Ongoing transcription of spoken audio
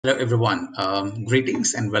Hello, everyone.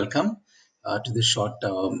 Greetings and welcome to this short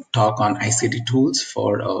talk on ICT tools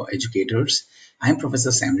for educators. I'm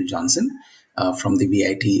Professor Samuel Johnson from the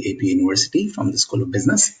VIT-AP University from the School of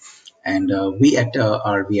Business. And we at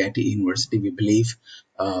our VIT University, we believe,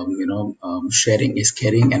 sharing is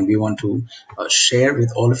caring, and we want to share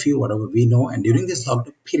with all of you whatever we know. And during this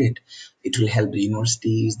lockdown period, it will help the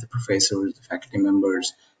universities, the professors, the faculty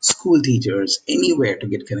members, school teachers, anywhere to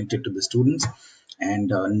get connected to the students,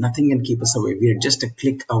 and nothing can keep us away. We are just a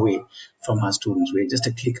click away from our students. We're just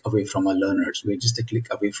a click away from our learners. We're just a click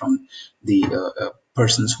away from the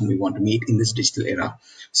persons whom we want to meet in this digital era.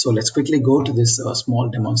 So let's quickly go to this small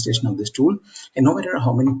demonstration of this tool. And no matter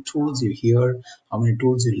how many tools you hear, how many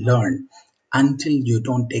tools you learn, until you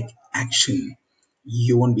don't take action,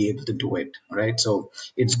 you won't be able to do it, right? So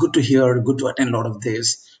it's good to hear, good to attend a lot of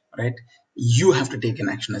this, right? You have to take an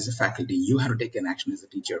action as a faculty. You have to take an action as a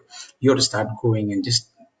teacher. You have to start going and just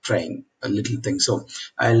trying a little thing. So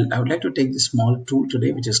I would like to take this small tool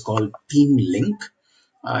today, which is called TeamLink.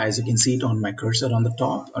 As you can see it on my cursor on the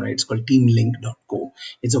top, all right, it's called teamlink.co.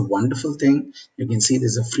 It's a wonderful thing. You can see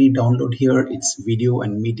there's a free download here. It's video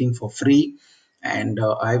and meeting for free, and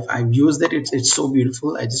I've used it. It's so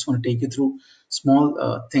beautiful. I just want to take you through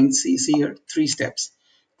small things. See here, 3 steps.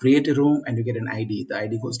 Create a room and you get an ID. The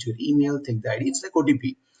ID goes to your email. Take the ID. It's like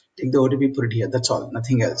OTP. Take the OTP, put it here. That's all.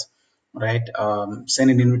 Nothing else, right? Send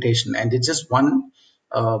an invitation, and it's just one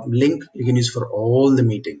link you can use for all the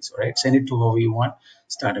meetings, right? Send it to whoever you want.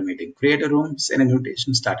 Start a meeting. Create a room. Send an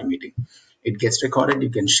invitation. Start a meeting. It gets recorded. You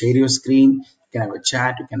can share your screen. You can have a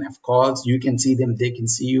chat. You can have calls. You can see them. They can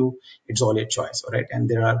see you. It's all your choice, all right? And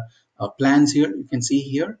there are plans here. You can see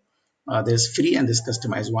here. There's free and there's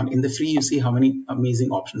customized one. In the free, you see how many amazing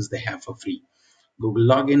options they have for free. Google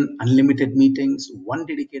login, unlimited meetings, one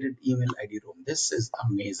dedicated email ID room. This is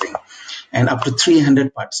amazing. And up to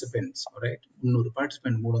 300 participants, all right? 300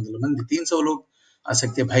 participant, 300 मंदी, 300 लोग आ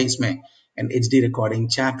सकते हैं भाई इसमें. And HD recording,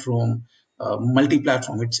 chat room,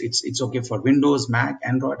 multi-platform. It's okay for Windows, Mac,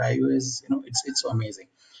 Android, iOS. You know, it's amazing.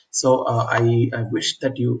 So I wish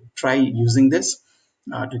that you try using this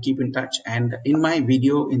to keep in touch. And in my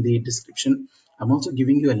video in the description, I'm also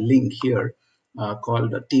giving you a link here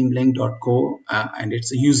called teamlink.co, and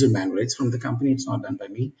it's a user manual. It's from the company. It's not done by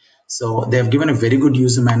me. So they have given a very good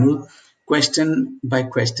user manual, question by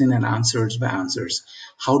question and answers by answers.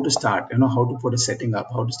 How to start, you know, how to put a setting up,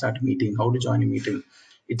 how to start a meeting, how to join a meeting.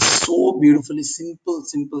 It's so beautifully simple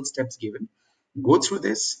steps given. Go through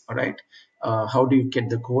this, all right? How do you get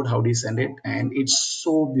the code? How do you send it? And it's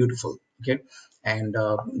so beautiful, okay? And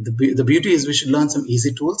the beauty is we should learn some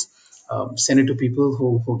easy tools, send it to people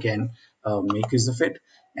who can make use of it.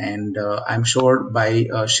 And I'm sure by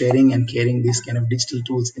sharing and caring these kind of digital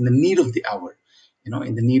tools in the need of the hour, you know,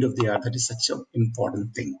 in the need of the hour, that is such an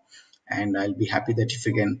important thing. And I'll be happy that if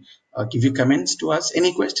you can give your comments to us.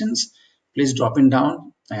 Any questions, please drop in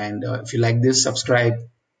down. And if you like this, subscribe,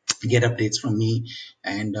 get updates from me,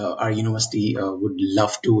 and our university would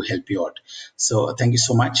love to help you out. So thank you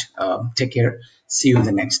so much. Take care. See you in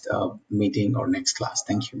the next meeting or next class.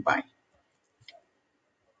 Thank you. Bye.